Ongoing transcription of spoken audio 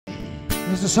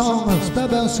It's a song, a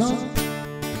spellbound song.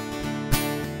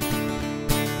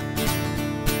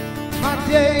 My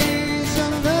days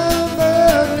are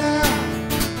numbered now,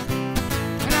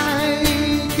 and I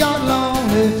ain't got long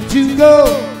left to go.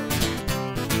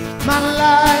 My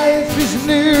life is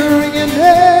nearing an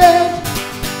end,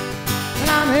 and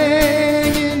I'm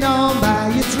hanging on by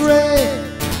a thread.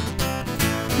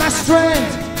 My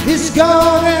strength is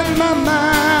gone and my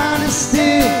mind is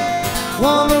still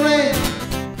wandering.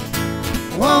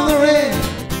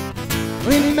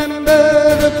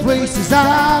 Remember the places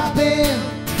I've been,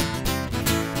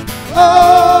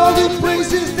 all the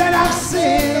places that I've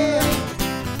seen,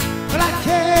 but I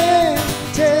can't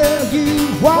tell you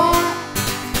why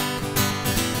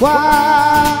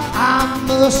I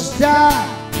must die.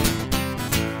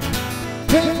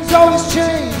 Things always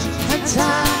change and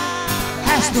time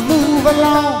has to move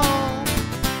along.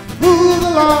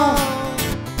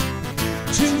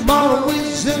 Tomorrow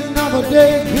is another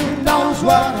day. Who knows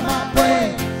what I might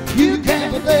bring? You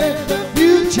can't predict the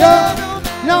future,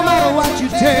 no matter what you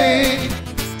take.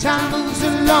 Time moves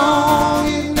along,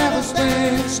 it never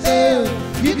stands still.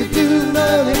 You can do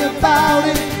nothing about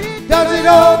it, does it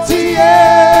all to you?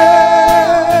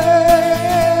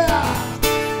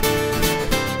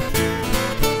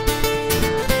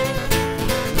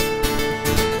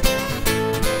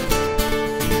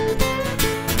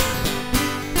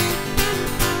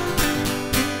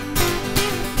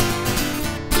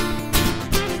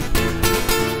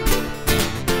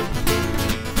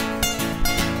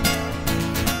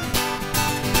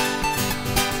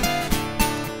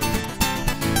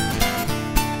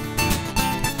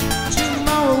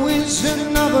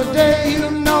 Another day,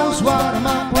 who knows what I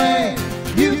might bring?